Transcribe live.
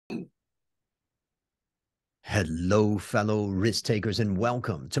Hello, fellow risk takers, and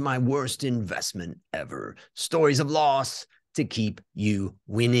welcome to my worst investment ever. Stories of loss to keep you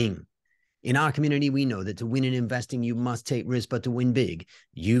winning. In our community, we know that to win in investing, you must take risk, but to win big,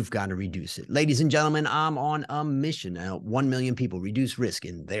 you've got to reduce it. Ladies and gentlemen, I'm on a mission to help 1 million people reduce risk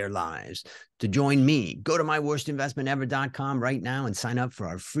in their lives. To join me, go to myworstinvestmentever.com right now and sign up for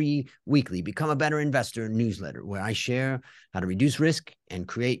our free weekly Become a Better Investor newsletter, where I share how to reduce risk and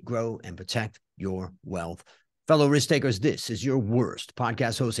create, grow, and protect your wealth. Fellow risk takers, this is your worst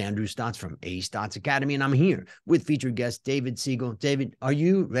podcast host, Andrew Stotz from A Stotz Academy, and I'm here with featured guest David Siegel. David, are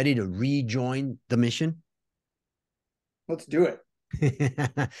you ready to rejoin the mission? Let's do it.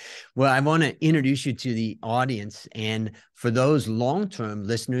 Well, I want to introduce you to the audience, and for those long-term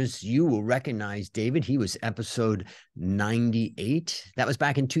listeners, you will recognize David. He was episode 98. That was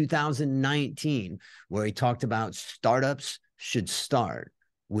back in 2019, where he talked about startups should start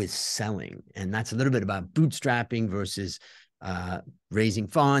with selling. And that's a little bit about bootstrapping versus raising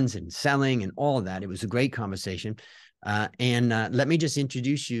funds and selling and all of that. It was a great conversation. And let me just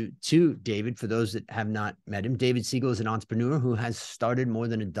introduce you to David for those that have not met him. David Siegel is an entrepreneur who has started more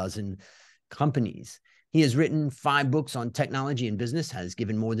than a dozen companies. He has written 5 books on technology and business, has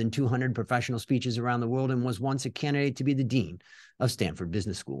given more than 200 professional speeches around the world, and was once a candidate to be the dean of Stanford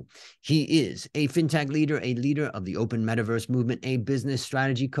Business School. He is a fintech leader, a leader of the open metaverse movement, a business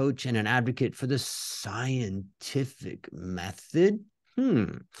strategy coach, and an advocate for the scientific method.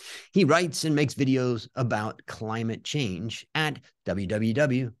 He writes and makes videos about climate change at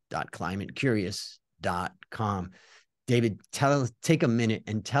www.climatecurious.com. David, take a minute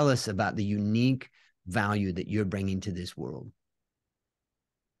and tell us about the unique value that you're bringing to this world.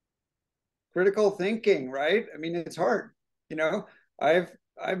 Critical thinking, right? I mean, it's hard. I've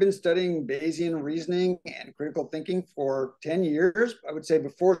been studying Bayesian reasoning and critical thinking for 10 years. I would say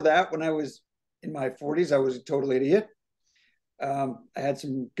before that, when I was in my 40s, I was a total idiot. I had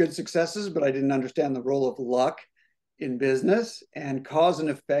some good successes, but I didn't understand the role of luck in business, and cause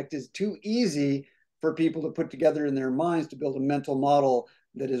and effect is too easy for people to put together in their minds to build a mental model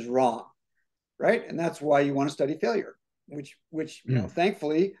that is wrong. Right. And that's why you want to study failure, which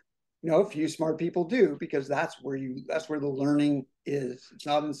thankfully, a few smart people do, because that's where the learning is. It's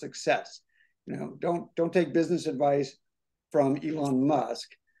not in success. Don't take business advice from Elon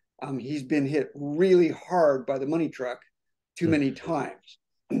Musk. He's been hit really hard by the money truck too many times.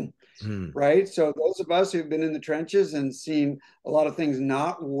 Right. So those of us who've been in the trenches and seen a lot of things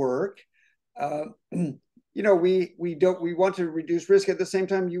not work, we want to reduce risk. At the same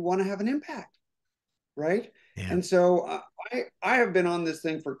time, you want to have an impact. Right. Yeah. And so I have been on this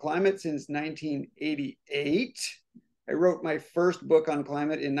thing for climate since 1988. I wrote my first book on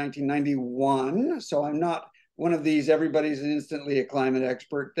climate in 1991. So I'm not one of these everybody's instantly a climate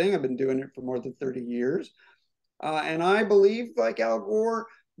expert thing. I've been doing it for more than 30 years. And I believe, like Al Gore,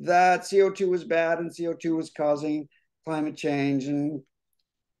 that CO2 was bad and CO2 was causing climate change, and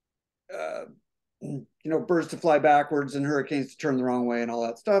birds to fly backwards and hurricanes to turn the wrong way and all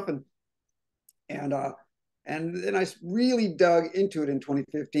that stuff. And then I really dug into it in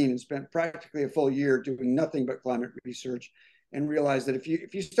 2015 and spent practically a full year doing nothing but climate research, and realized that if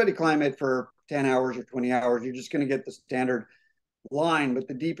you study climate for 10 hours or 20 hours, you're just going to get the standard line. But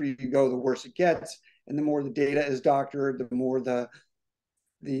the deeper you go, the worse it gets. And the more the data is doctored, the more the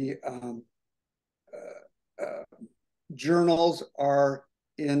journals are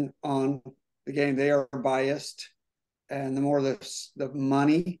in on the game. They are biased. And the more the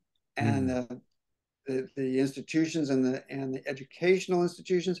money and the institutions and the educational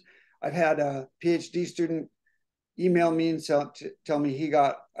institutions. I've had a PhD student email me and tell me he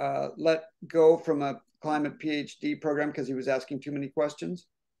got let go from a climate PhD program because he was asking too many questions.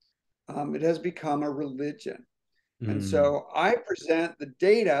 It has become a religion. And so I present the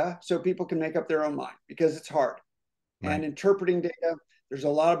data so people can make up their own mind, because it's hard. Right. And interpreting data, there's a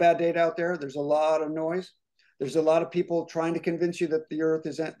lot of bad data out there. There's a lot of noise. There's a lot of people trying to convince you that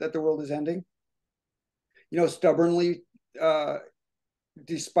the world is ending. Stubbornly,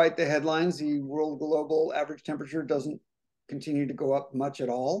 despite the headlines, the world global average temperature doesn't continue to go up much at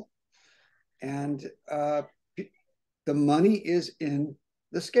all. And the money is in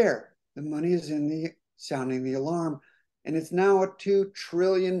the scare. The money is in the sounding the alarm. And it's now a $2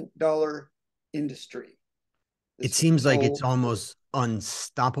 trillion industry. It seems like it's almost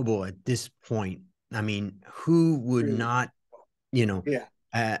unstoppable at this point. I mean, who would not, Yeah.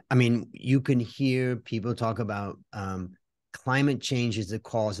 I mean, you can hear people talk about climate change is the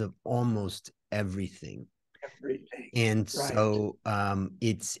cause of almost everything. And so and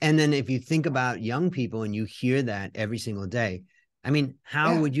then if you think about young people and you hear that every single day, I mean,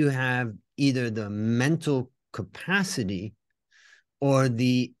 how would you have either the mental capacity or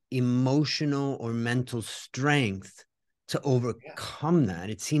the emotional or mental strength to overcome that.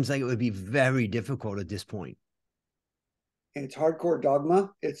 It seems like it would be very difficult at this point. And it's hardcore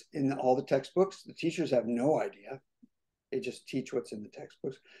dogma. It's in all the textbooks. The teachers have no idea. They just teach what's in the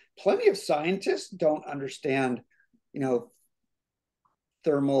textbooks. Plenty of scientists don't understand,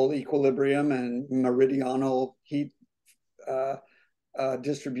 thermal equilibrium and meridional heat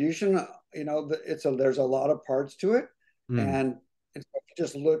distribution. There's a lot of parts to it. And if you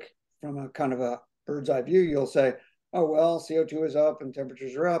just look from a kind of a bird's eye view, you'll say, oh, well, CO2 is up and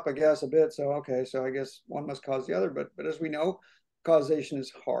temperatures are up, I guess, a bit. So, okay, so I guess one must cause the other. But as we know, causation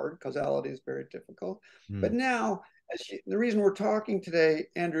is hard. Causality is very difficult. But now, the reason we're talking today,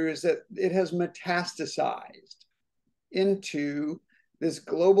 Andrew, is that it has metastasized into this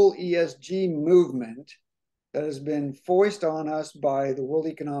global ESG movement that has been foisted on us by the World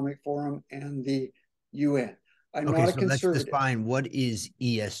Economic Forum and the UN. I'm not a conservative. Let's define what is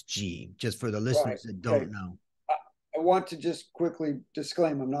ESG, just for the listeners that don't know. I want to just quickly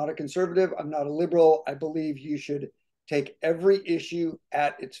disclaim, I'm not a conservative, I'm not a liberal. I believe you should take every issue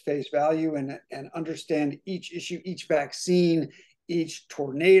at its face value and understand each issue, each vaccine, each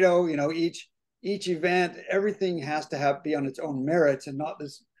tornado, each event. Everything has to be on its own merits and not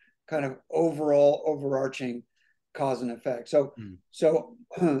this kind of overall overarching cause and effect. So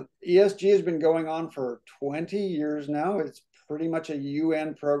ESG has been going on for 20 years now. It's pretty much a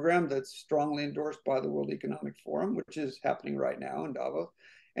UN program that's strongly endorsed by the World Economic Forum, which is happening right now in Davos.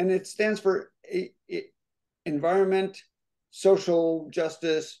 And it stands for environment, social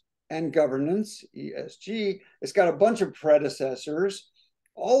justice, and governance, ESG. It's got a bunch of predecessors,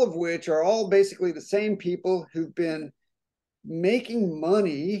 all of which are all basically the same people who've been making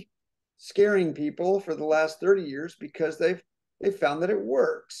money scaring people for the last 30 years because they've found that it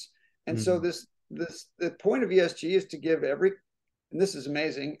works. And so the point of ESG is to give and this is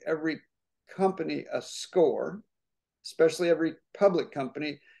amazing, every company a score, especially every public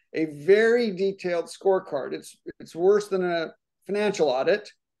company, a very detailed scorecard. It's worse than a financial audit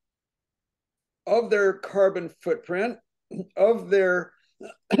of their carbon footprint, of their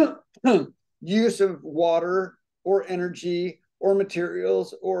use of water or energy or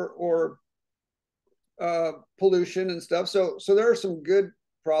materials or pollution and stuff. So there are some good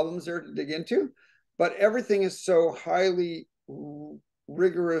problems there to dig into, but everything is so highly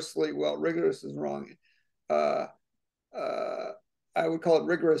rigorous is wrong. I would call it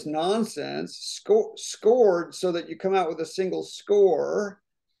rigorous nonsense, scored so that you come out with a single score,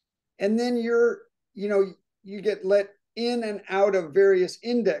 and then you get let in and out of various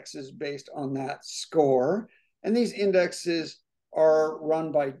indexes based on that score. And these indexes are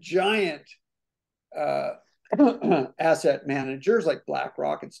run by giant asset managers like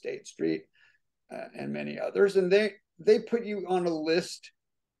BlackRock and State Street and many others. And they put you on a list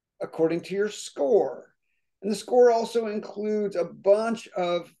according to your score. And the score also includes a bunch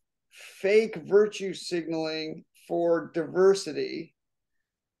of fake virtue signaling for diversity.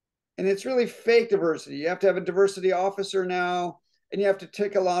 And it's really fake diversity. You have to have a diversity officer now, and you have to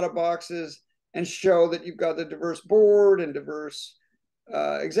tick a lot of boxes and show that you've got the diverse board and diverse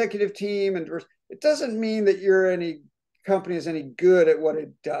executive team and diverse. It doesn't mean that any company is any good at what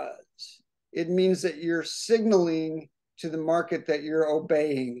it does. It means that you're signaling to the market that you're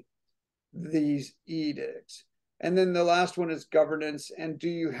obeying these edicts. And then the last one is governance. And do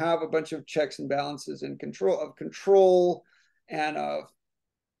you have a bunch of checks and balances and control and of,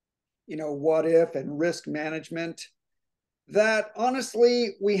 what if and risk management? That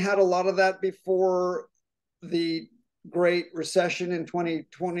honestly, we had a lot of that before the Great Recession in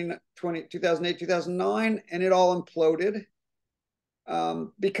 2008, 2009, and it all imploded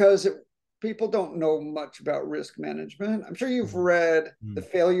because people don't know much about risk management. I'm sure you've read The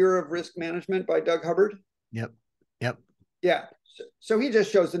Failure of Risk Management by Doug Hubbard. Yep. Yeah. So he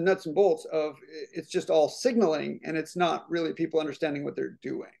just shows the nuts and bolts of it's just all signaling, and it's not really people understanding what they're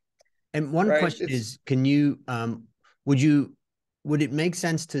doing. And one question is, can you, would it make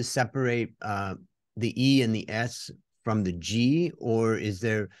sense to separate the E and the S from the G, or is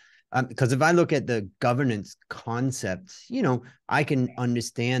there, because if I look at the governance concept, I can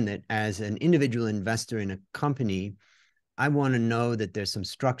understand that as an individual investor in a company, I want to know that there's some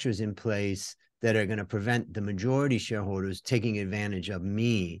structures in place that are going to prevent the majority shareholders taking advantage of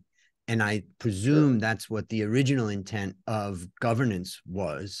me. And I presume that's what the original intent of governance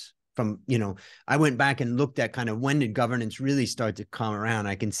was. I went back and looked at kind of when did governance really start to come around.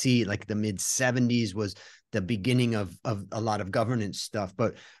 I can see like the mid 70s was the beginning of a lot of governance stuff.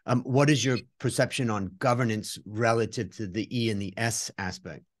 But what is your perception on governance relative to the E and the S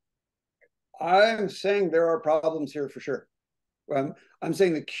aspect? I'm saying there are problems here for sure. I'm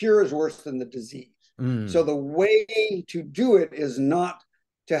saying the cure is worse than the disease. So the way to do it is not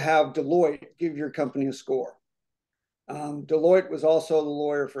to have Deloitte give your company a score. Deloitte was also the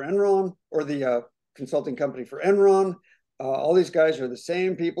lawyer for Enron, or the consulting company for Enron. All these guys are the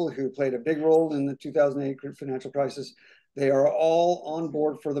same people who played a big role in the 2008 financial crisis. They are all on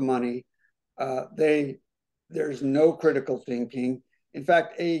board for the money. There's no critical thinking. In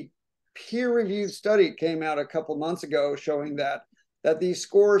fact, a peer-reviewed study came out a couple months ago showing that these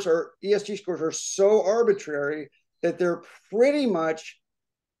scores are ESG scores are so arbitrary that they're pretty much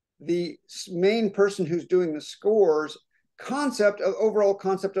the main person who's doing the scores overall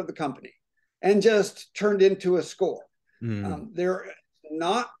concept of the company, and just turned into a score. There's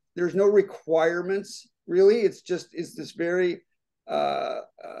no requirements really. It's this very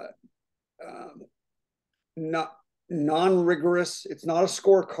not non-rigorous. It's not a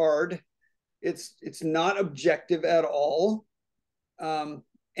scorecard. It's not objective at all. And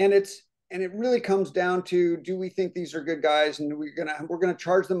it really comes down to, do we think these are good guys, and we're gonna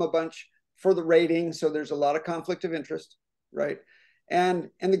charge them a bunch for the rating? So there's a lot of conflict of interest, right? And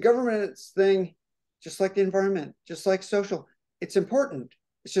the government's thing, just like the environment, just like social, it's important.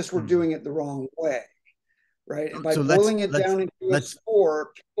 It's just we're doing it the wrong way, right? And by boiling it down into a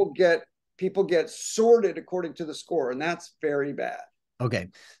score, people get sorted according to the score, and that's very bad. Okay.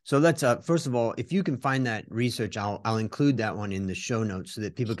 So let's first of all, if you can find that research, I'll include that one in the show notes so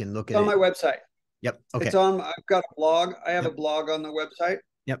that people can look at it. It's on my website. Yep. Okay. I've got a blog. I have a blog on the website.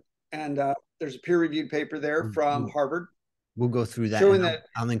 Yep. And there's a peer-reviewed paper there from Harvard. We'll go through that. Showing that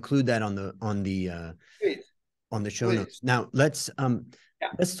I'll include that on the show notes. Now let's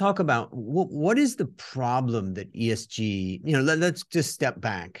talk about what is the problem that ESG, let's just step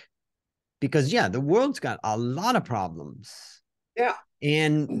back, because the world's got a lot of problems. Yeah.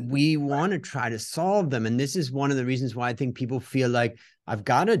 And we want to try to solve them. And this is one of the reasons why I think people feel like I've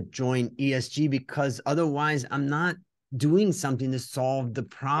got to join ESG, because otherwise I'm not doing something to solve the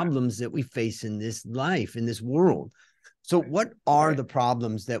problems that we face in this life, in this world. So what are the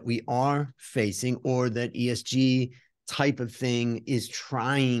problems that we are facing, or that ESG type of thing is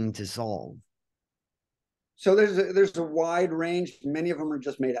trying to solve? So there's a wide range. Many of them are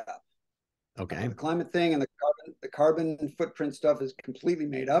just made up. Okay. The climate thing and the carbon footprint stuff is completely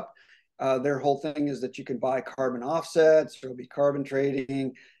made up. Their whole thing is that you can buy carbon offsets. There'll be carbon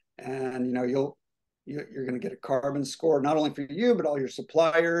trading, and you're going to get a carbon score not only for you but all your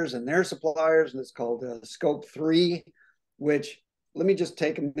suppliers and their suppliers, and it's called Scope 3. Which, let me just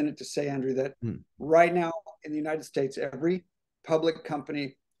take a minute to say, Andrew, that right now in the United States, every public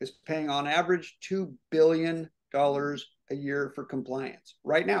company is paying on average $2 billion a year for compliance.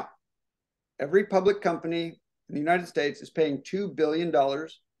 Right now, every public company in the United States is paying $2 billion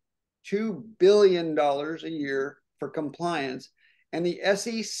a year for compliance. And the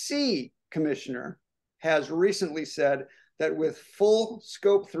SEC commissioner has recently said that with full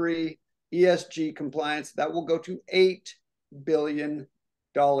Scope 3 ESG compliance, that will go to $8 billion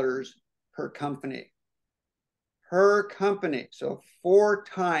per company. Per company. So 4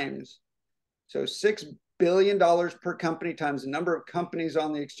 times. So $6 billion per company times the number of companies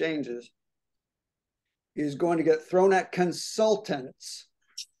on the exchanges is going to get thrown at consultants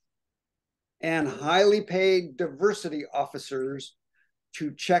and highly paid diversity officers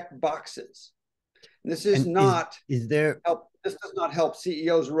to check boxes. And this is not this does not help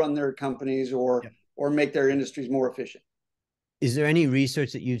CEOs run their companies or make their industries more efficient. Is there any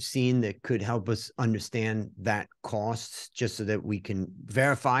research that you've seen that could help us understand that cost, just so that we can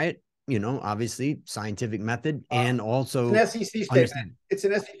verify it? Obviously scientific method, and also it's an SEC statement. It's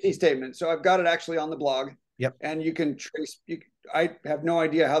an SEC statement. So I've got it actually on the blog. Yep. And you can trace. I have no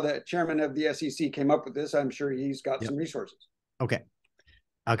idea how the chairman of the SEC came up with this. I'm sure he's got some resources. Okay.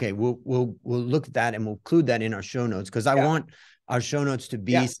 We'll look at that, and we'll include that in our show notes, because I want our show notes to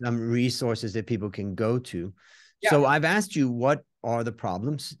be some resources that people can go to. So I've asked you, what are the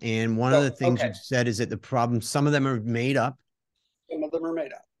problems? And one of the things you've said is that the problems, some of them are made up. Some of them are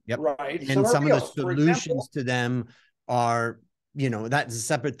made up. Yep. Right. And some of the solutions to them are, that's a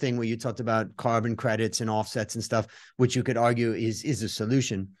separate thing, where you talked about carbon credits and offsets and stuff, which you could argue is a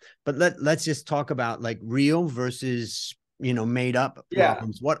solution. But let's just talk about like real versus, made up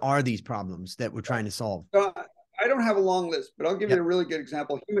problems. What are these problems that we're trying to solve? I don't have a long list, but I'll give you a really good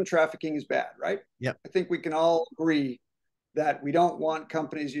example. Human trafficking is bad, right? Yep. I think we can all agree that we don't want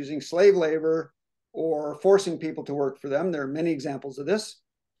companies using slave labor or forcing people to work for them. There are many examples of this,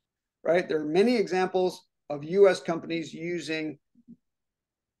 right? There are many examples of US companies using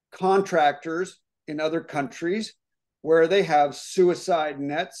contractors in other countries where they have suicide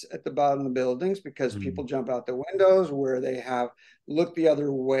nets at the bottom of the buildings because people Mm. jump out the windows, where they have looked the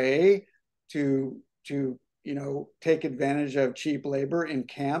other way to take advantage of cheap labor in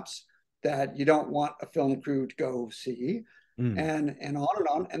camps that you don't want a film crew to go see, Mm. and on and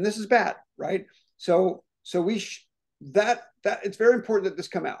on. And this is bad, right? So we that it's very important that this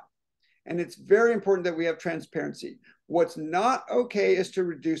come out, and it's very important that we have transparency. What's not okay is to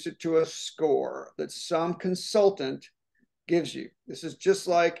reduce it to a score that some consultant gives you. This is just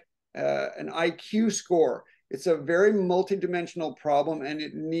like an IQ score. It's a very multidimensional problem, and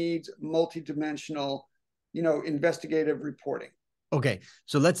it needs multidimensional, investigative reporting. Okay,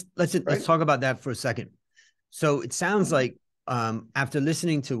 so let's Right? talk about that for a second. So it sounds like after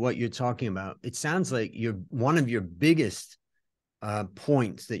listening to what you're talking about, it sounds like one of your biggest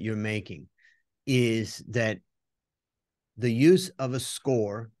points that you're making is that the use of a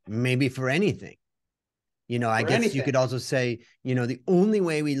score, maybe for anything, I For guess you anything. could also say, the only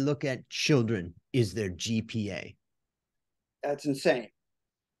way we look at children is their GPA. That's insane.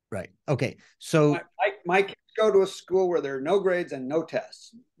 Right. Okay. So My kids go to a school where there are no grades and no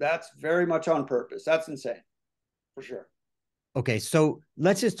tests. That's very much on purpose. That's insane, for sure. okay, so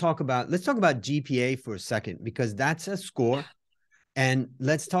let's talk about GPA for a second, because that's a score. And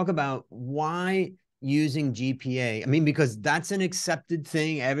let's talk about why using GPA. I mean, because that's an accepted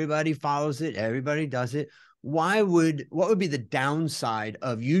thing. Everybody follows it. Everybody does it. What would be the downside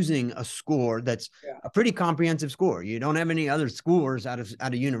of using a score that's Yeah. a pretty comprehensive score? You don't have any other scores out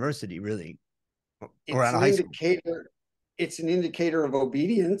of university, really, or It's out of an high school. indicator. It's an indicator of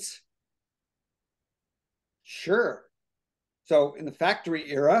obedience. Sure. So in the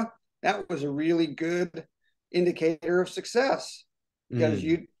factory era, that was a really good indicator of success, because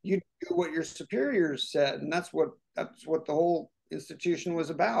Mm. you do what your superiors said, and that's what the whole institution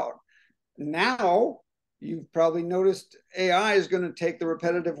was about. Now you've probably noticed AI is going to take the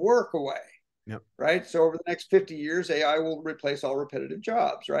repetitive work away, Yep. right? So over the next 50 years, AI will replace all repetitive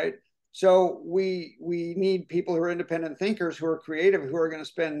jobs, right? So we need people who are independent thinkers, who are creative, who are going to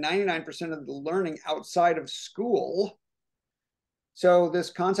spend 99% of the learning outside of school. So this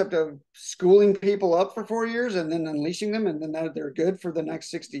concept of schooling people up for 4 years and then unleashing them, and then they're good for the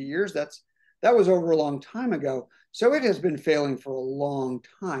next 60 years, that was over a long time ago. So it has been failing for a long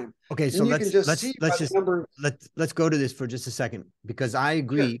time. Okay, so And you can just see by the number. let's go to this for just a second, because I Sure.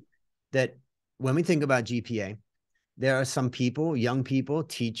 agree that when we think about GPA, there are some people, young people,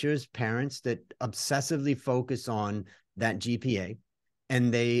 teachers, parents, that obsessively focus on that GPA,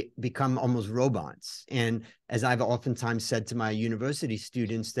 and they become almost robots. And as I've oftentimes said to my university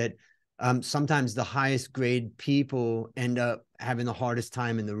students, that sometimes the highest grade people end up having the hardest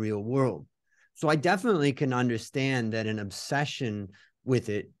time in the real world. So I definitely can understand that an obsession with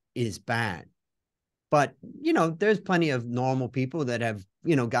it is bad. But, there's plenty of normal people that have,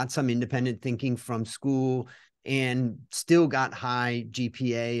 got some independent thinking from school and still got high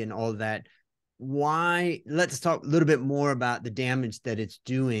GPA and all that. Why? Let's talk a little bit more about the damage that it's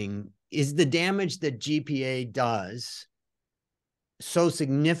doing. Is the damage that GPA does so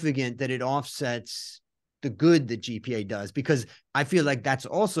significant that it offsets the good that GPA does? Because I feel like that's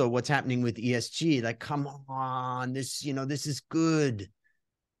also what's happening with ESG. Like, come on, this is good.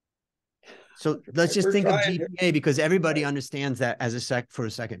 So let's just We're think of trying here. GPA, because everybody understands that as for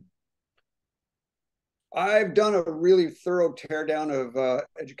a second. I've done a really thorough teardown of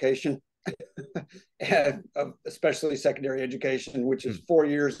education, especially secondary education, which is 4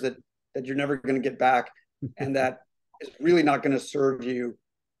 years that you're never going to get back, and that is really not going to serve you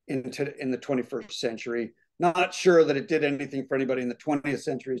in the 21st century. Not sure that it did anything for anybody in the 20th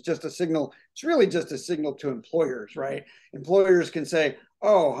century. It's just a signal. It's really just a signal to employers, right? Employers can say,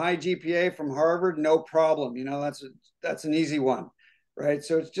 "Oh, high GPA from Harvard, no problem. That's an easy one," right?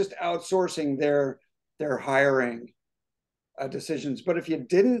 So it's just outsourcing their hiring decisions. But if you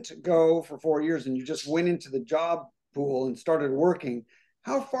didn't go for 4 years and you just went into the job pool and started working,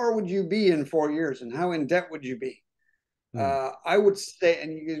 how far would you be in 4 years, and how in debt would you be? I would say,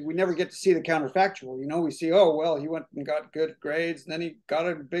 and we never get to see the counterfactual. We see, oh, well, he went and got good grades, and then he got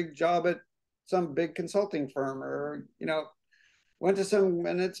a big job at some big consulting firm, or, went to some,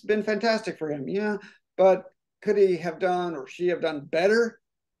 and it's been fantastic for him. Yeah. But could he have done, or she have done better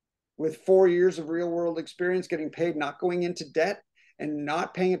with 4 years of real world experience, getting paid, not going into debt, and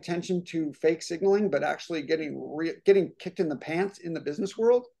not paying attention to fake signaling, but actually getting kicked in the pants in the business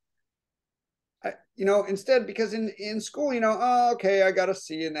world? Instead, because in school, oh, okay, I got a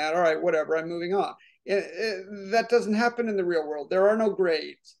C in that. All right, whatever, I'm moving on. That doesn't happen in the real world. There are no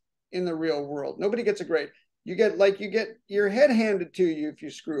grades in the real world. Nobody gets a grade. You get your head handed to you if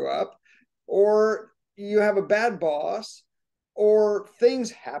you screw up, or you have a bad boss, or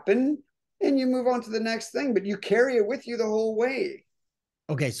things happen and you move on to the next thing, but you carry it with you the whole way.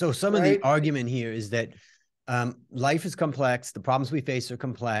 Okay, so some of the argument here is that life is complex, the problems we face are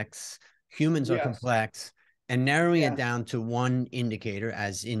complex, humans are complex, and narrowing it down to one indicator,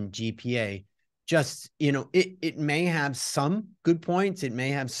 as in GPA, just, it may have some good points, it may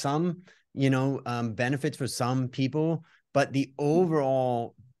have some, benefits for some people, but the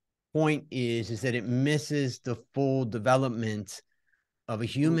overall point is that it misses the full development of a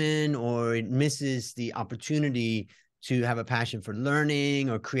human, or it misses the opportunity to have a passion for learning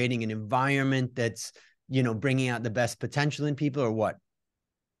or creating an environment that's, bringing out the best potential in people, or what?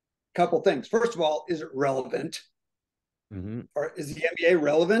 Couple things. First of all, is it relevant? Mm-hmm. Or is the MBA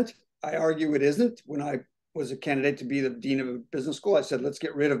relevant? I argue it isn't. When I was a candidate to be the dean of a business school, I said, let's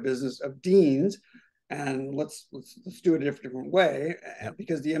get rid of deans, and let's do it a different way. Yep.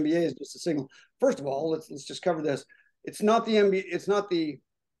 Because the MBA is just a signal. First of all, let's just cover this. It's not the MBA, it's not the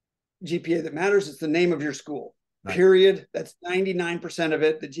GPA that matters, it's the name of your school. Right. Period. That's 99% of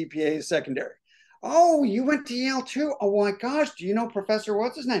it. The GPA is secondary. Oh, you went to Yale too? Oh my gosh, do you know Professor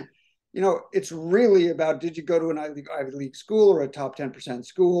what's his name? It's really about, did you go to an Ivy League school or a top 10%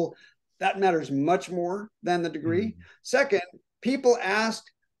 school? That matters much more than the degree. Mm-hmm. Second, people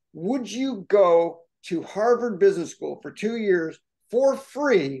asked, would you go to Harvard Business School for 2 years for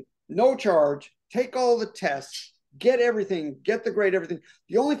free, no charge, take all the tests, get everything, get the grade, everything.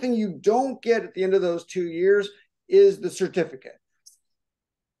 The only thing you don't get at the end of those 2 years is the certificate.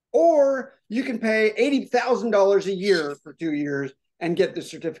 Or you can pay $80,000 a year for 2 years and get the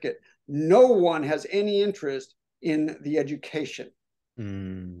certificate. No one has any interest in the education.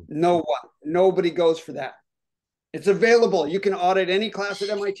 No one. Nobody goes for that. It's available. You can audit any class at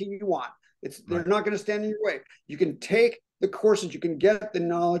MIT you want. They're not going to stand in your way. You can take the courses, you can get the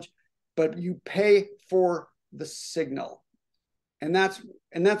knowledge, but you pay for the signal. And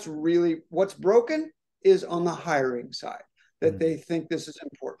that's really what's broken, is on the hiring side, that they think this is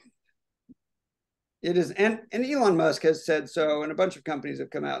important. It is, and Elon Musk has said so, and a bunch of companies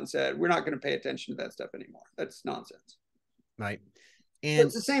have come out and said, we're not going to pay attention to that stuff anymore. That's nonsense. Right. And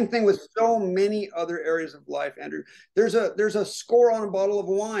it's the same thing with so many other areas of life, Andrew. There's a score on a bottle of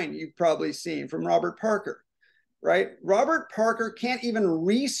wine you've probably seen from Robert Parker, right? Robert Parker can't even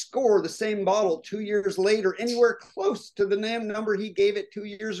rescore the same bottle 2 years later anywhere close to the number he gave it 2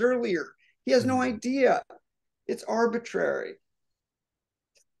 years earlier. He has no idea. It's arbitrary.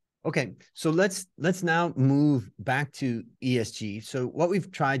 Okay, so let's now move back to ESG. So what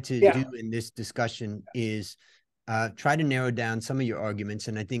we've tried to do in this discussion is try to narrow down some of your arguments.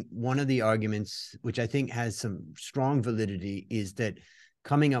 And I think one of the arguments, which I think has some strong validity, is that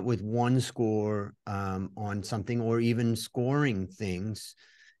coming up with one score on something, or even scoring things,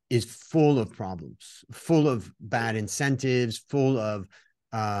 is full of problems, full of bad incentives, full of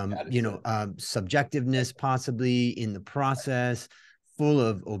subjectiveness possibly in the process, full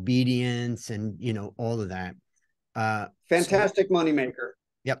of obedience, and all of that. Fantastic moneymaker.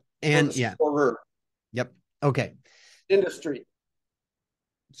 Yep. And for her. Yep. Okay. Industry.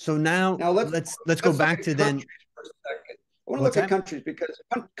 So now let's go back to then. For a second. I want to look at countries, because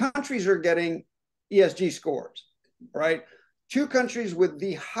countries are getting ESG scores, right? 2 countries with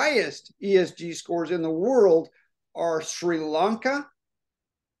the highest ESG scores in the world are Sri Lanka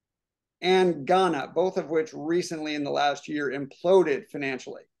and Ghana, both of which recently in the last year imploded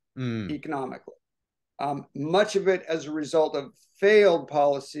financially, economically. Much of it as a result of failed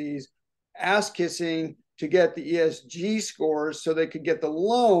policies, ass-kissing to get the ESG scores so they could get the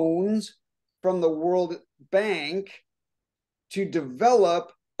loans from the World Bank to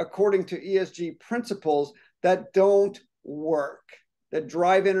develop according to ESG principles that don't work, that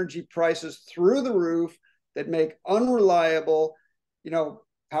drive energy prices through the roof, that make unreliable,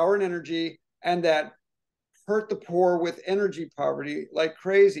 power and energy, and that hurt the poor with energy poverty like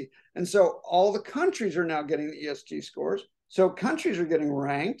crazy. And so all the countries are now getting the ESG scores. So countries are getting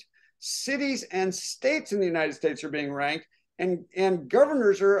ranked. Cities and states in the United States are being ranked, and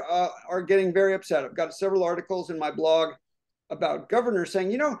governors are getting very upset. I've got several articles in my blog about governors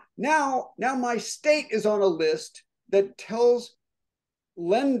saying, now my state is on a list that tells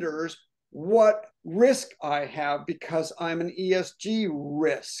lenders what risk I have because I'm an ESG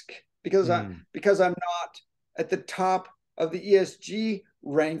risk, because I'm not at the top of the ESG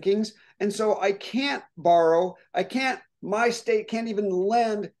rankings. And so I can't borrow. My state can't even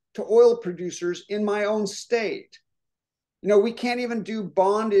lend to oil producers in my own state. We can't even do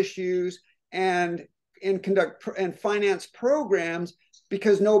bond issues and conduct and finance programs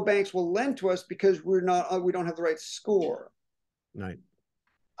because no banks will lend to us because we don't have the right score. Right.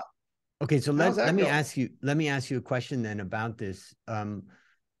 Okay, so How's let that me go? ask you a question then about this.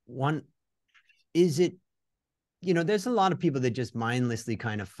 One, is it, there's a lot of people that just mindlessly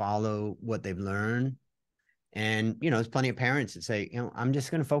kind of follow what they've learned. And, there's plenty of parents that say, I'm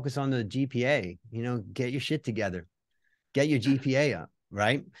just going to focus on the GPA, get your shit together, get your GPA up,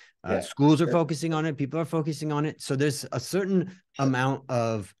 right? Yeah, Schools are sure. focusing on it. People are focusing on it. So there's a certain amount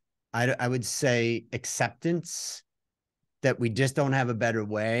of, I would say, acceptance that we just don't have a better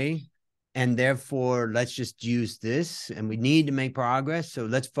way. And therefore, let's just use this, and we need to make progress. So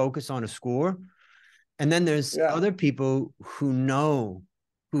let's focus on a score. And then there's Yeah, other people who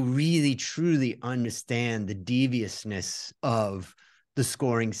really truly understand the deviousness of the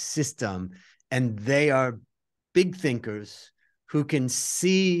scoring system. And they are big thinkers who can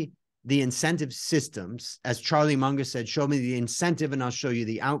see the incentive systems. As Charlie Munger said, show me the incentive and I'll show you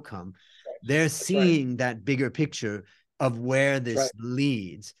the outcome. They're that's right. seeing that bigger picture of where That's this right.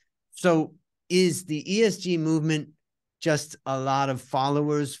 leads. So is the ESG movement just a lot of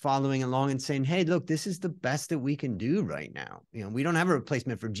followers following along and saying, hey, look, this is the best that we can do right now. We don't have a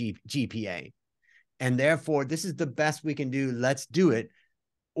replacement for GPA. And therefore, this is the best we can do. Let's do it.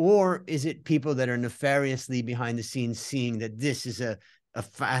 Or is it people that are nefariously behind the scenes seeing that this is a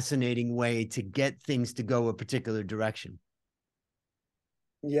fascinating way to get things to go a particular direction?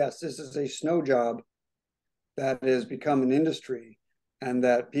 Yes, this is a snow job that has become an industry, and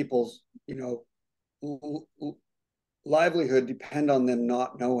that people's, livelihood depend on them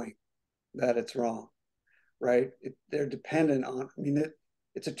not knowing that it's wrong, right? They're dependent on. I mean,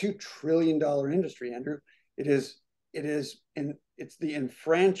 it's a $2 trillion industry, Andrew. It is. And it's the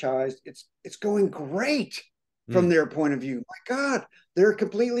enfranchised. It's going great from their point of view. My God, they're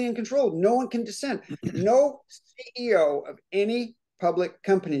completely in control. No one can dissent. No CEO of any public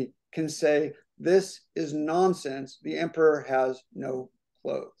company can say this is nonsense. The emperor has no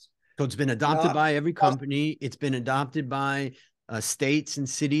clothes. So it's been adopted Not by every company. It's been adopted by states and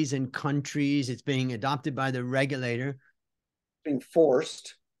cities and countries. It's being adopted by the regulator, being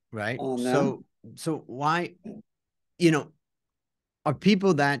forced right? on them. So why, you know, are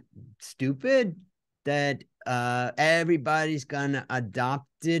people that stupid that everybody's gonna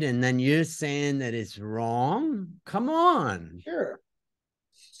adopt it, and then you're saying that it's wrong? Come on. Sure.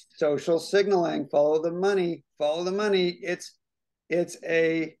 Social signaling, follow the money, follow the money.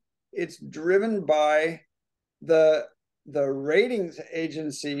 It's driven by the ratings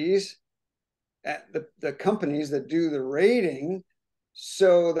agencies, the companies that do the rating,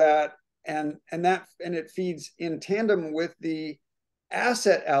 so that and it feeds in tandem with the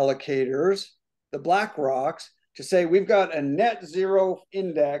asset allocators, the Black Rocks, to say we've got a net zero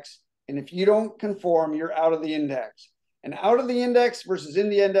index, and if you don't conform, you're out of the index. And out of the index versus in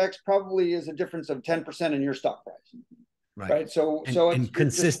the index probably is a difference of 10% in your stock price. Right. Right. So it's And you're just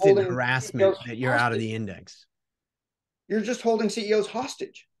consistent holding harassment CEOs that you're out of hostage. the index. You're just holding CEOs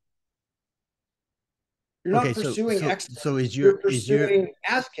hostage. You're Okay, not so pursuing so excellence. so is You're your pursuing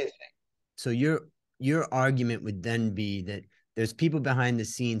ass kissing. so your argument would then be that there's people behind the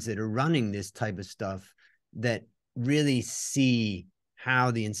scenes that are running this type of stuff that really see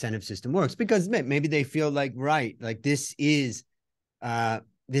how the incentive system works, because maybe they feel like, right, like this is our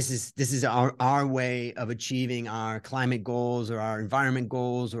way of achieving our climate goals or our environment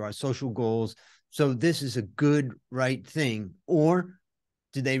goals or our social goals. So this is a good, right thing. Or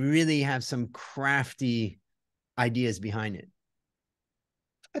do they really have some crafty ideas behind it?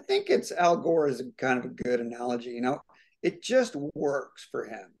 I think it's Al Gore is kind of a good analogy. It just works for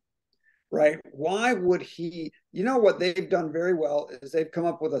him, right? Why would he? What they've done very well is they've come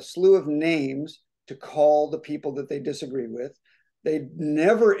up with a slew of names to call the people that they disagree with. They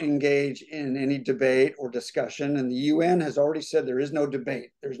never engage in any debate or discussion, and the UN has already said there is no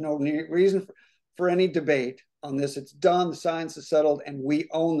debate. There's no reason for any debate on this. It's done. The science is settled, and we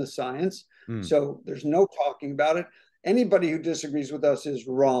own the science. So there's no talking about it. Anybody who disagrees with us is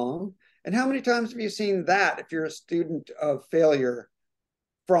wrong. And how many times have you seen that if you're a student of failure,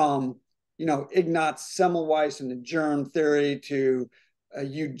 from Ignaz Semmelweis and the germ theory to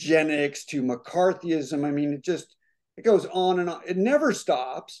eugenics to McCarthyism? I mean, it goes on and on. It never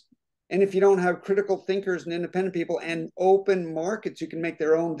stops. And if you don't have critical thinkers and independent people and open markets who can make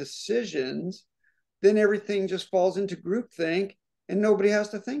their own decisions, then everything just falls into groupthink and nobody has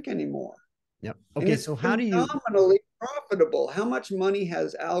to think anymore. Yep. And Okay, it's so how do you phenomenally profitable. How much money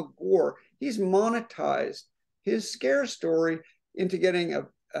has Al Gore? He's monetized his scare story into getting a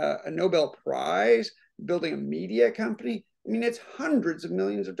Nobel Prize, building a media company. I mean, it's hundreds of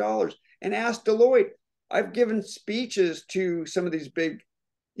millions of dollars. And ask Deloitte. I've given speeches to some of these big,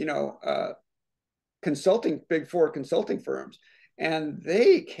 big four consulting firms, and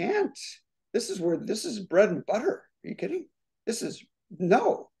they can't. This is bread and butter. Are you kidding?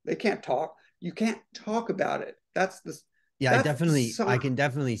 No, they can't talk. You can't talk about it. Yeah, That's I can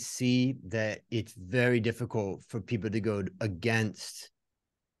definitely see that it's very difficult for people to go against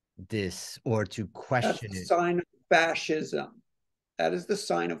this or to question that's a it. sign of fascism. That is the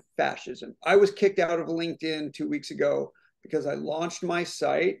sign of fascism. I was kicked out of LinkedIn 2 weeks ago because I launched my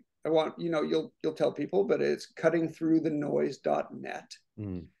site. I want, you'll tell people, but it's cuttingthroughthenoise.net.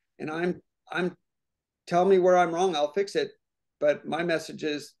 Mm. And I'm tell me where I'm wrong, I'll fix it. But my message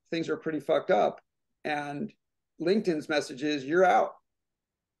is things are pretty fucked up. And LinkedIn's message is you're out.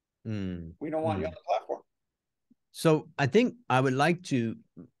 We don't want you on the platform. So I think I would like to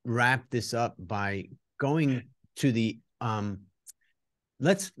wrap this up by going to the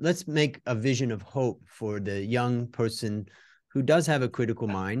let's make a vision of hope for the young person who does have a critical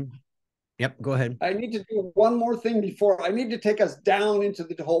mind. Yep, go ahead. I need to do one more thing before. I need to take us down into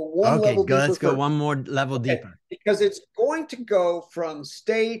the whole one level deeper. Let's go one more level deeper. Because it's going to go from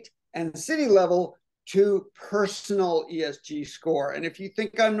state and city level to personal ESG score. And if you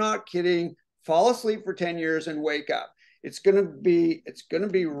think I'm not kidding, fall asleep for 10 years and wake up. It's going to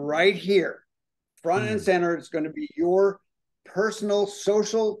be right here, front and center. It's going to be your personal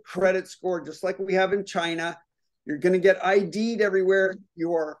social credit score, just like we have in China. You're going to get ID'd everywhere.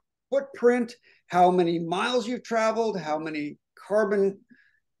 Your footprint, how many miles you've traveled, how many carbon,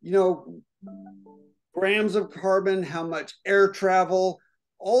 grams of carbon, how much air travel,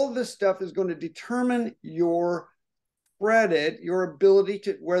 all of this stuff is going to determine your credit, your ability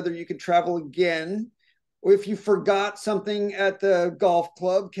to whether you can travel again. Or if you forgot something at the golf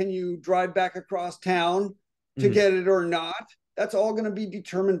club, can you drive back across town to get it or not? That's all going to be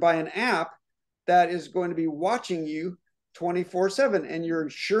determined by an app that is going to be watching you 24/7, and your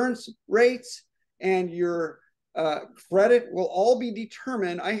insurance rates and your credit will all be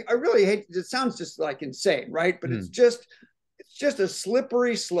determined. I really hate it. Sounds just like insane, right? But it's just a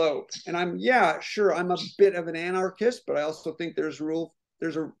slippery slope. And I'm a bit of an anarchist, but I also think there's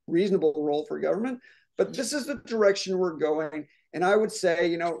a reasonable role for government. But this is the direction we're going. And I would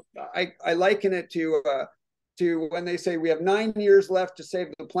say, I liken it to when they say we have 9 years left to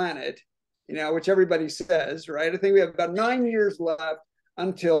save the planet, which everybody says, right? I think we have about 9 years left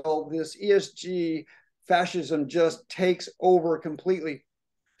until this ESG fascism just takes over completely,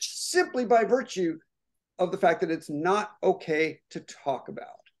 simply by virtue of the fact that it's not okay to talk about.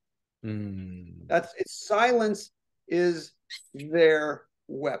 Silence is their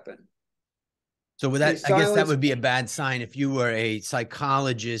weapon. So with that, I guess that would be a bad sign if you were a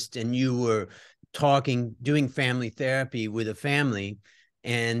psychologist and you were doing family therapy with a family,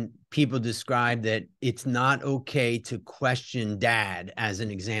 and people describe that it's not okay to question dad, as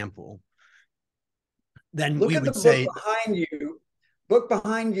an example. Then look we at would the say, book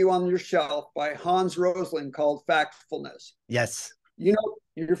behind you on your shelf by Hans Rosling called Factfulness. Yes.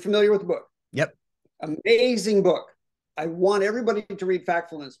 You're familiar with the book. Yep. Amazing book. I want everybody to read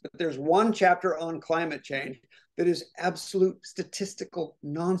Factfulness, but there's one chapter on climate change that is absolute statistical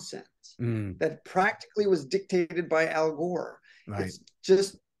nonsense that practically was dictated by Al Gore. Right.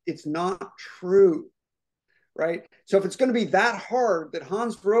 It's not true. Right. So if it's going to be that hard that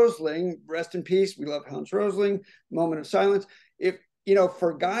Hans Rosling, rest in peace, we love Hans Rosling, moment of silence. If,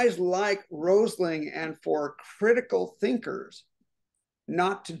 for guys like Rosling and for critical thinkers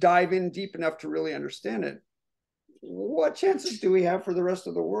not to dive in deep enough to really understand it, what chances do we have for the rest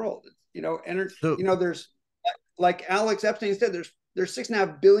of the world? There's, like Alex Epstein said, there's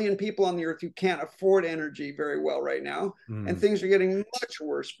 6.5 billion people on the earth who can't afford energy very well right now. And things are getting much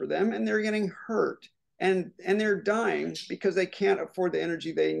worse for them, and they're getting hurt. And they're dying because they can't afford the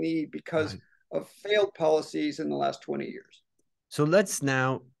energy they need because of failed policies in the last 20 years. So let's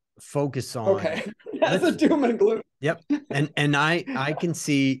now focus on. Okay, that's a doom and gloom. Yep, and I can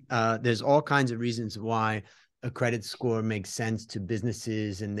see there's all kinds of reasons why a credit score makes sense to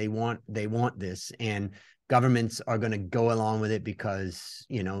businesses, and they want this, and governments are going to go along with it because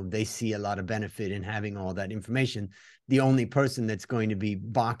they see a lot of benefit in having all that information. The only person that's going to be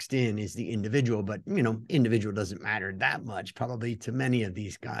boxed in is the individual, but individual doesn't matter that much probably to many of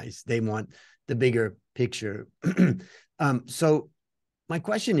these guys. They want the bigger picture. So my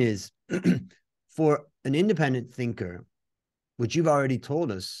question is, for an independent thinker, which you've already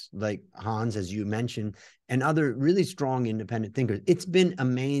told us, like Hans, as you mentioned, and other really strong independent thinkers, it's been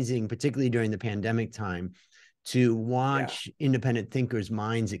amazing, particularly during the pandemic time, to watch independent thinkers'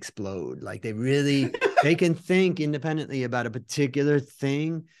 minds explode. Like they can think independently about a particular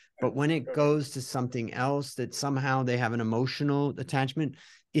thing, but when it goes to something else that somehow they have an emotional attachment,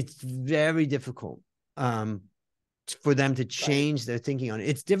 it's very difficult for them to change their thinking on it.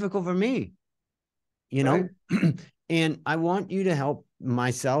 It's difficult for me, you know, and I want you to help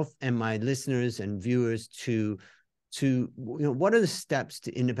myself and my listeners and viewers to, what are the steps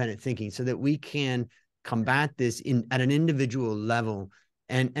to independent thinking so that we can combat this at an individual level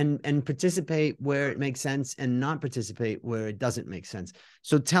and participate where it makes sense and not participate where it doesn't make sense.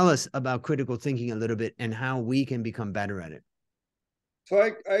 So tell us about critical thinking a little bit and how we can become better at it.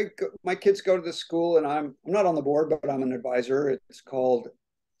 So my kids go to the school, and I'm not on the board, but I'm an advisor. It's called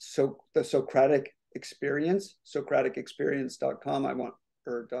the Socratic Experience, SocraticExperience.com.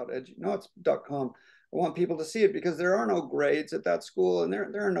 It's .com. I want people to see it because there are no grades at that school, and there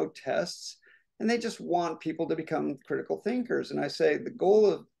are no tests, and they just want people to become critical thinkers. And I say the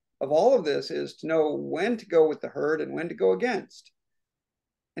goal of all of this is to know when to go with the herd and when to go against.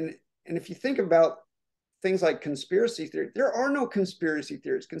 And if you think about things like conspiracy theory, there are no conspiracy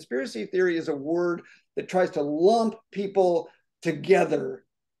theories. Conspiracy theory is a word that tries to lump people together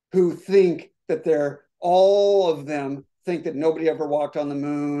who think that all of them think that nobody ever walked on the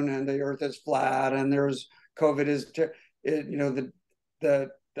moon and the earth is flat and there's COVID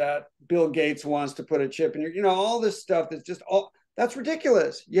that Bill Gates wants to put a chip in your, all this stuff that's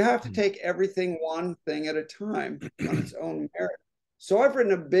ridiculous. You have to take everything one thing at a time on its own merit. So I've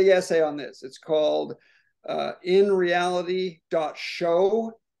written a big essay on this. It's called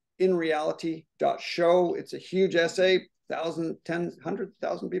inreality.show. It's a huge essay.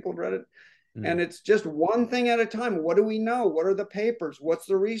 100,000 people have read it. And it's just one thing at a time. What do we know? What are the papers? What's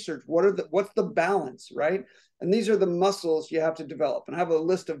the research? What's the balance, right? And these are the muscles you have to develop. And I have a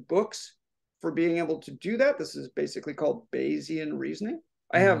list of books for being able to do that. This is basically called Bayesian reasoning.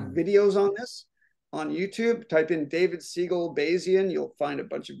 I have videos on this on YouTube. Type in David Siegel Bayesian. You'll find a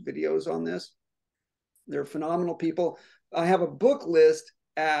bunch of videos on this. They're phenomenal people. I have a book list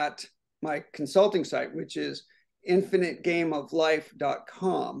at my consulting site, which is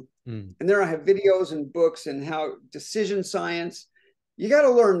infinitegameoflife.com. And there I have videos and books and how decision science, you got to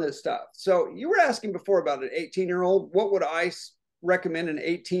learn this stuff. So you were asking before about an 18-year-old. What would I recommend an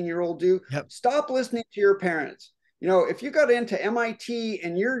 18-year-old do? Yep. Stop listening to your parents. If you got into MIT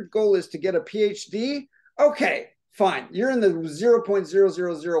and your goal is to get a PhD, okay, fine. You're in the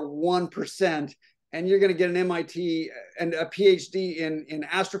 0.0001%. And you're going to get an MIT and a PhD in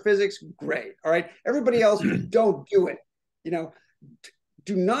astrophysics, great. All right. Everybody else, don't do it.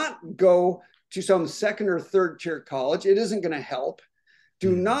 Do not go to some second or third tier college. It isn't going to help.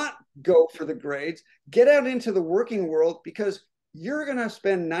 Do not go for the grades. Get out into the working world, because you're going to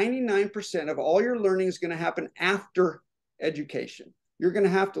spend 99% of all your learning is going to happen after education. You're going to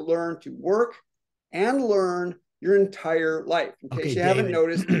have to learn to work and learn your entire life. In case you haven't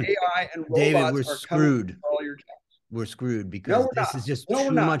noticed, AI and robots are coming for all your jobs. We're screwed because this is just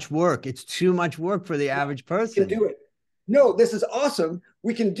too much work. It's too much work for the average person. We can do it. No, this is awesome.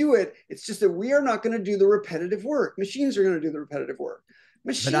 We can do it. It's just that we are not going to do the repetitive work. Machines are going to do the repetitive work.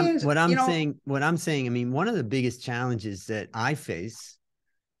 Machines. What I'm saying, I mean, one of the biggest challenges that I face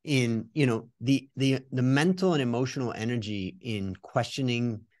in, the mental and emotional energy in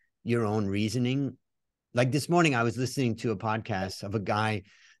questioning your own reasoning. Like this morning, I was listening to a podcast of a guy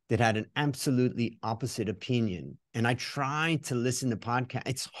that had an absolutely opposite opinion. And I tried to listen to podcasts.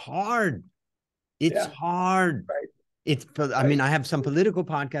 It's hard. It's hard. Right. I mean, I have some political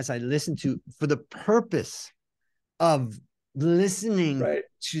podcasts I listen to for the purpose of listening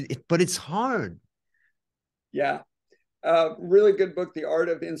to it, but it's hard. Yeah. Really good book, The Art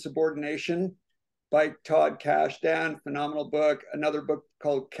of Insubordination by Todd Kashdan. Phenomenal book. Another book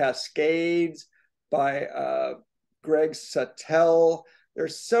called Cascades by Greg Suttel.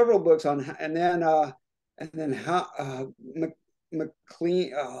 There's several books on, and then how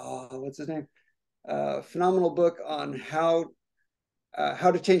McLean, what's his name? Phenomenal book on how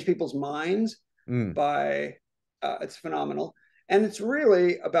to change people's minds by it's phenomenal. And it's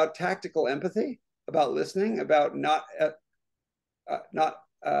really about tactical empathy, about listening, about not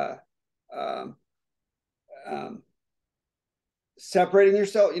separating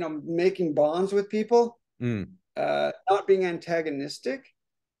yourself, making bonds with people, not being antagonistic,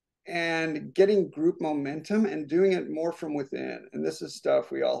 and getting group momentum and doing it more from within. And this is stuff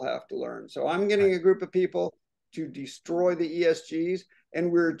we all have to learn. So I'm getting a group of people to destroy the ESGs,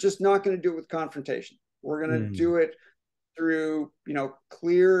 and we're just not going to do it with confrontation. We're going to do it through,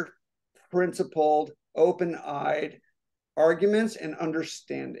 clear, principled, open-eyed arguments and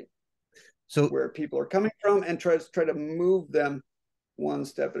understanding. So where people are coming from, and try to move them one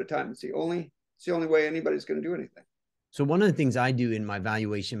step at a time. It's the only way anybody's going to do anything. So one of the things I do in my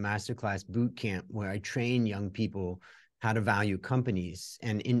valuation masterclass boot camp, where I train young people how to value companies,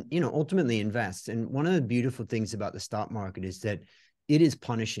 and ultimately invest. And one of the beautiful things about the stock market is that it is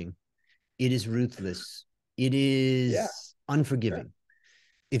punishing, it is ruthless, it is unforgiving. Sure.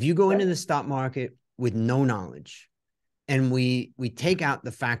 If you go into the stock market with no knowledge, and we take out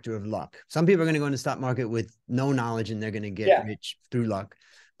the factor of luck. Some people are going to go in the stock market with no knowledge and they're going to get rich through luck.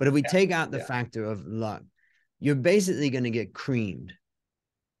 But if we take out the factor of luck, you're basically going to get creamed.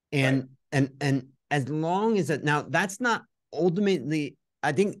 And as long as that, now that's not ultimately,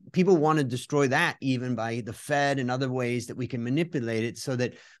 I think people want to destroy that even by the Fed and other ways that we can manipulate it so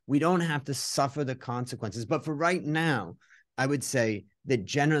that we don't have to suffer the consequences. But for right now, I would say that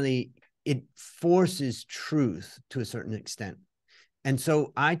generally it forces truth to a certain extent. And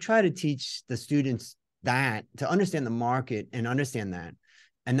so I try to teach the students that, to understand the market and understand that.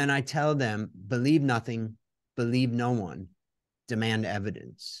 And then I tell them, believe nothing, believe no one, demand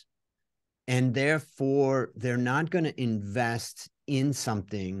evidence. And therefore, they're not going to invest in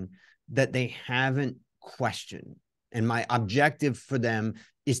something that they haven't questioned. And my objective for them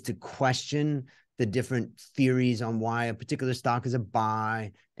is to question the different theories on why a particular stock is a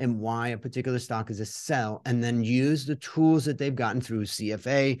buy and why a particular stock is a sell, and then use the tools that they've gotten through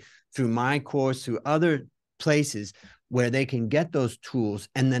CFA, through my course, through other places where they can get those tools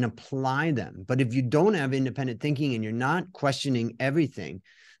and then apply them. But if you don't have independent thinking and you're not questioning everything,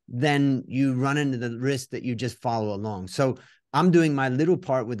 then you run into the risk that you just follow along. So I'm doing my little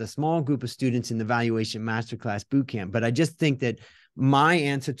part with a small group of students in the Valuation Masterclass Bootcamp. But I just think that my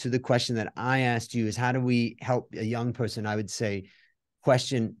answer to the question that I asked you is, how do we help a young person? I would say,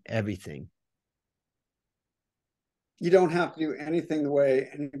 question everything. You don't have to do anything the way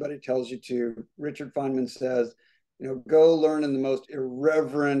anybody tells you to. Richard Feynman says, go learn in the most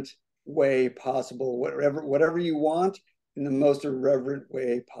irreverent way possible, whatever you want in the most irreverent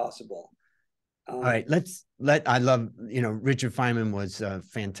way possible. All right, I love, Richard Feynman was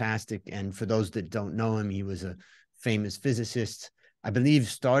fantastic. And for those that don't know him, he was a famous physicist, I believe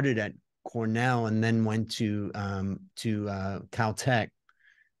started at Cornell and then went to Caltech.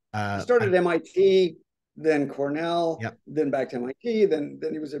 He started at MIT, then Cornell, then back to MIT, then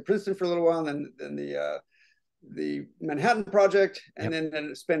he was at Princeton for a little while, and then the Manhattan Project, and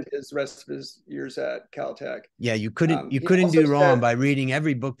then spent the rest of his years at Caltech. Yeah, you couldn't do wrong by reading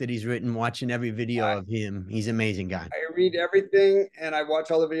every book that he's written, watching every video of him. He's an amazing guy. I read everything, and I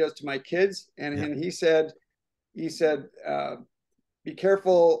watch all the videos to my kids. And he said, be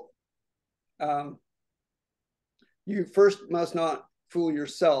careful. You first must not fool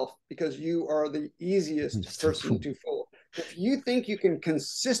yourself, because you are the easiest person to fool. If you think you can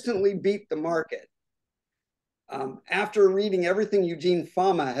consistently beat the market, after reading everything Eugene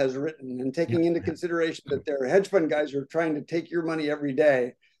Fama has written and taking into consideration that there are hedge fund guys who are trying to take your money every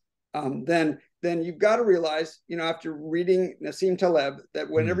day, then you've got to realize, after reading Nassim Taleb, that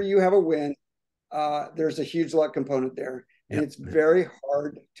whenever you have a win, there's a huge luck component there. And it's very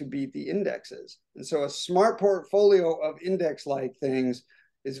hard to beat the indexes. And so a smart portfolio of index-like things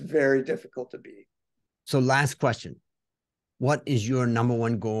is very difficult to beat. So last question. What is your number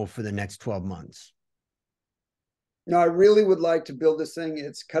one goal for the next 12 months? No, I really would like to build this thing.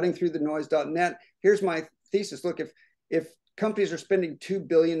 It's cuttingthroughthenoise.net. Here's my thesis. Look, if companies are spending $2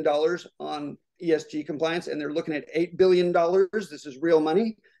 billion on ESG compliance and they're looking at $8 billion, this is real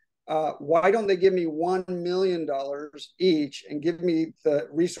money. Why don't they give me $1 million each and give me the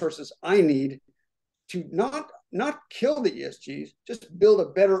resources I need to not kill the ESGs, just build a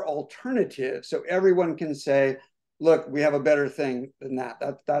better alternative so everyone can say, look, we have a better thing than that.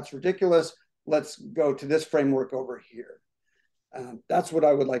 That's ridiculous. Let's go to this framework over here. That's what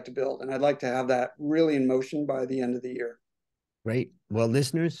I would like to build. And I'd like to have that really in motion by the end of the year. Great. Well,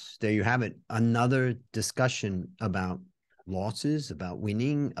 listeners, there you have it. Another discussion about losses, about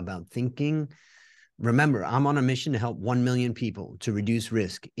winning, about thinking. Remember, I'm on a mission to help 1 million people to reduce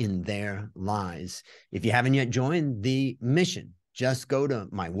risk in their lives. If you haven't yet joined the mission, just go to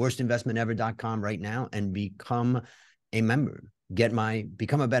myworstinvestmentever.com right now and become a member.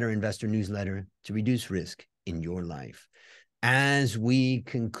 Become a Better Investor newsletter to reduce risk in your life. As we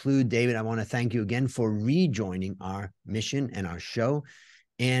conclude, David, I want to thank you again for rejoining our mission and our show.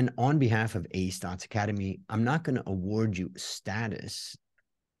 And on behalf of A Stotz Academy, I'm not going to award you status.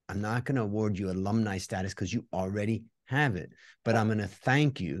 I'm not going to award you alumni status because you already have it. But I'm going to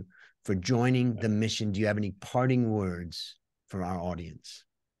thank you for joining the mission. Do you have any parting words for our audience?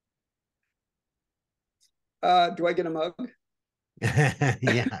 Do I get a mug?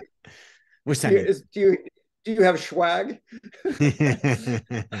 Yeah. We're sending. Do you have swag?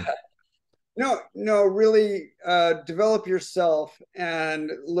 No, really develop yourself and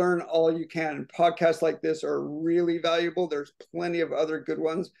learn all you can. Podcasts like this are really valuable. There's plenty of other good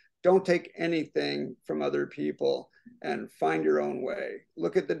ones. Don't take anything from other people and find your own way.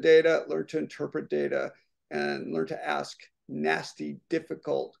 Look at the data, learn to interpret data, and learn to ask nasty,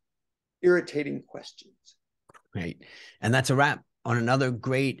 difficult, irritating questions. Right. And that's a wrap on another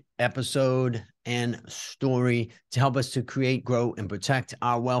great episode and story to help us to create, grow, and protect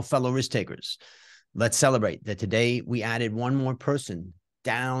our well fellow risk takers. Let's celebrate that today we added one more person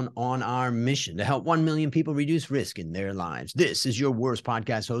down on our mission to help 1 million people reduce risk in their lives. This is your worst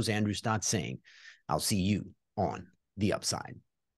podcast host, Andrew Stotz, saying, I'll see you on the upside.